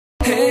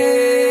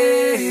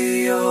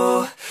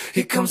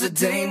Here comes the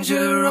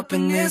danger up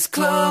in this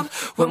club.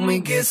 When we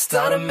get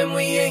started, man,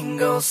 we ain't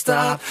gon'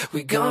 stop.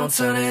 We gon'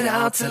 turn it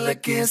out till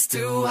it gets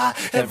too hot.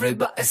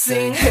 Everybody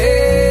sing,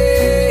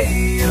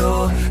 hey,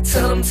 yo.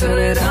 Tell them turn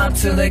it up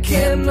till they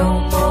can't no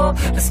more.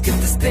 Let's get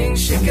this thing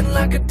shaking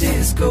like a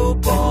disco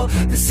ball.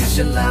 This is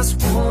your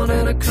last one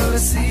and a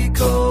courtesy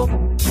call.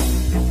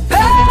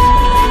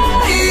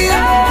 Hey,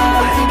 yo.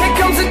 Here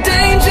comes the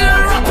danger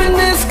up in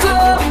this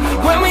club.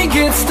 When we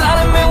get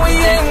started, man, we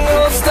ain't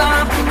gon'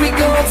 stop. We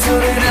gon'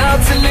 turn it out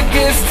till it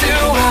gets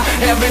too hot.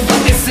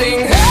 Everybody sing,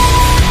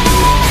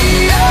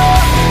 hey, yo.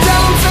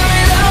 Tell them turn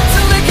it out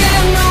till they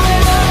can't no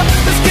more.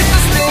 Let's get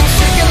this thing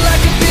shaking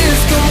like a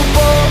disco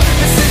ball.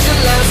 This is your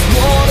last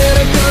one and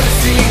a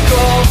courtesy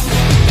call.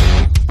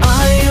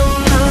 I am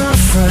not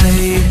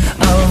afraid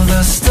of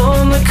the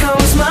storm that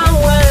comes my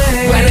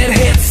way. When it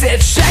hits,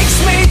 it shakes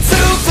me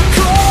to the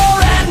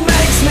core and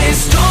makes me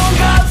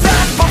stronger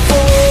than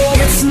before.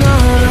 It's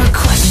not a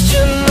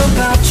question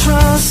about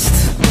trust,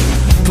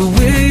 but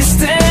we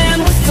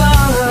stand with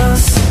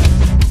us.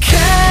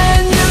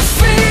 Can you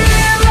feel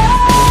it?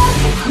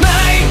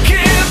 Make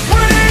it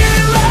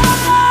real.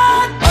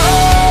 Oh,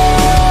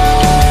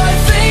 I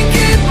think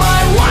it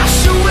might wash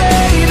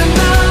away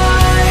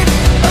tonight.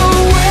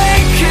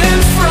 Awaken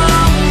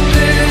from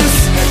this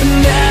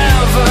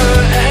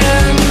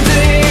never-ending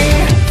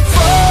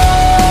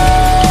fight.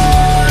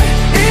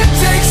 It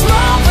takes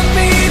more than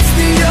meets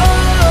the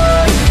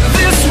eye.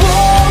 This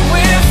war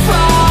we're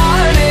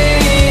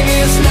fighting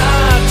is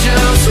not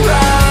just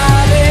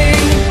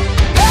riding.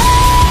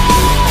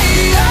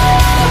 Hey,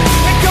 yeah.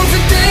 Here comes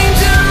the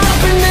danger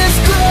up in this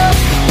club.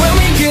 When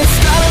we get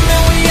started,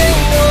 man, we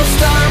ain't gon'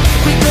 stop.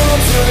 We gon'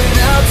 turn it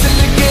out till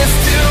it gets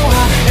too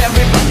hot.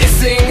 Everybody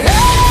sing,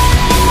 hey,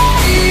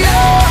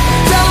 yeah.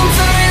 Tell them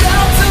turn it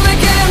out till they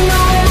can't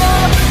no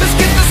more. Let's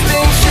get this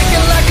thing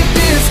shaking like a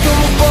disco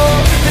ball.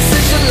 This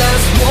is your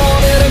last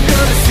one and a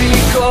courtesy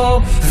call.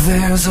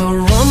 There's a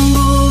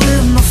rumble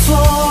in the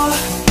floor,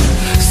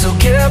 so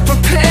get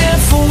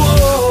prepared for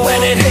war.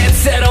 When it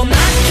hits, it'll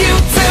knock you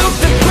to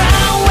the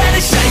ground. When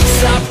it shakes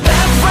up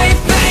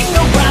everything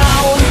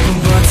around.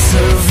 But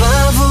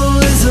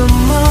survival is a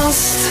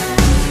must,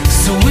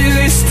 so we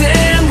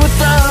stand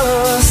with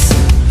us.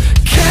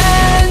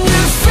 Can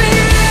you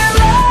feel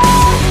it?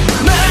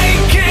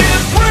 Make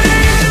it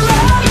real.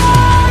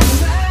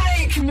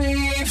 Make me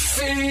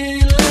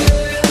feel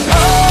it.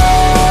 Oh,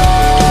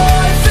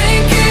 I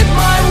think it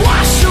might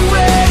wash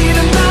away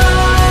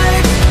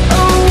tonight.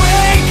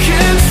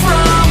 Awaken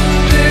from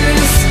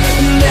this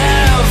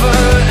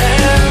never-ending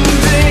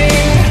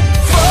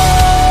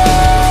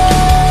fight.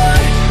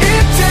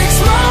 It takes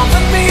more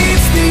than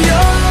meets the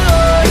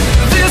eye.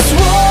 This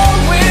war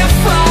we're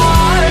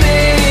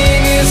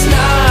fighting is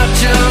not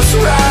just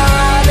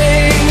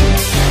riding.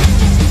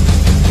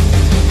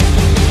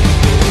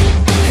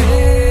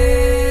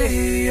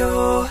 Hey, yo.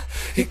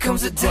 Here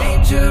comes the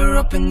danger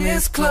up in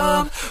this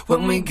club.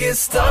 When we get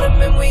started,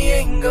 man, we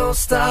ain't gon'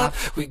 stop.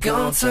 We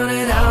gon' turn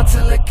it out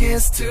till it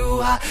gets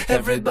too hot.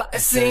 Everybody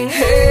sing,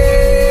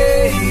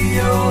 hey,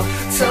 yo.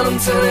 Tell them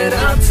turn it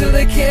out till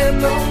they can't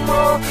no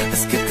more.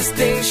 Let's get this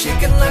thing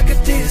shaking like a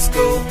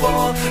disco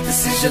ball.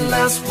 This is your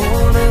last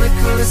one and a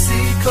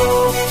courtesy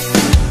call.